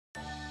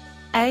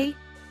A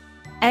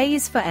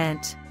is for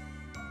ant.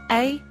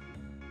 A.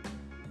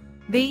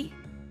 B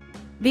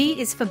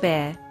is for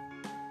bear.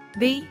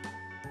 B.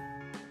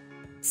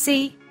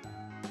 C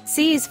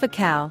is for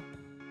cow.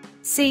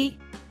 C.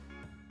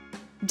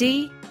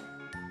 D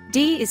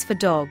is for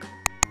dog.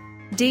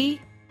 D.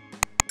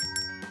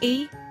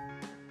 E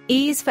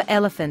is for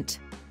elephant.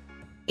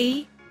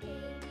 E.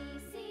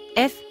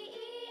 F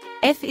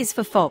is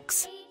for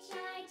fox.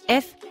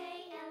 F.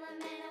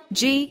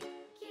 G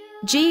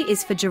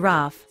is for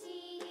giraffe.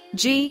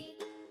 G.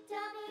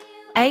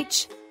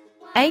 H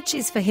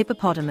is for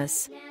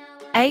hippopotamus.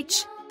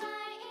 H.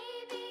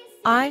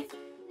 I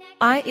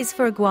is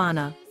for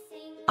iguana.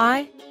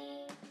 I.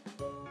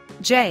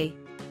 J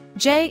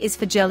is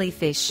for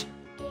jellyfish.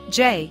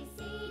 J.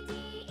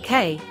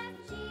 K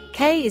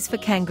is for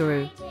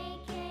kangaroo.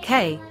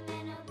 K.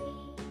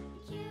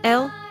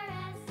 L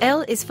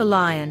is for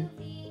lion.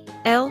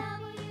 L.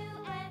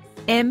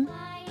 M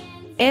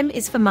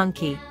is for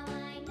monkey.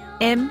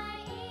 M.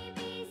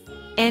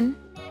 N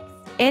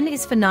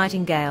is for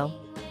nightingale.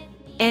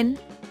 N.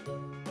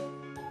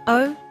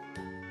 O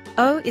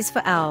is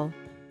for owl.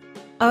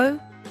 O.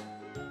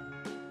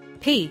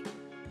 P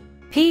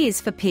is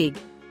for pig.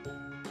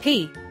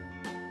 P.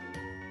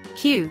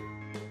 Q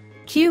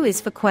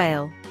is for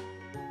quail.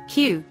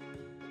 Q.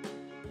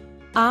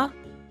 R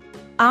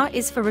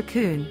is for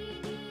raccoon.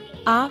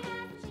 R.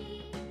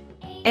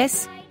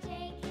 S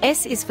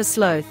is for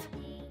sloth.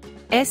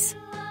 S.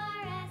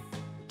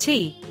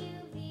 T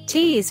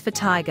is for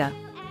tiger.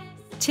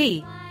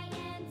 T.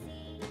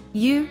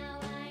 U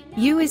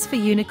is for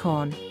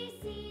unicorn.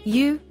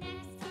 U.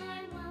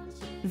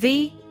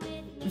 V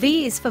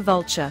is for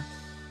vulture.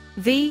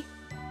 V.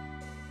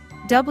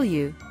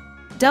 W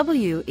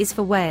is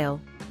for whale.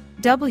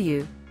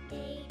 W.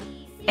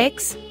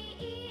 X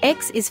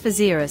is for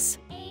xerus.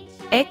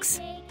 X.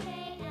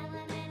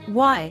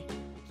 Y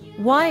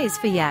is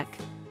for yak.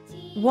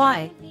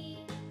 Y.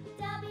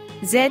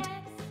 Z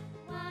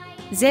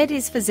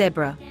is for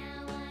zebra.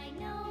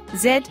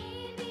 Z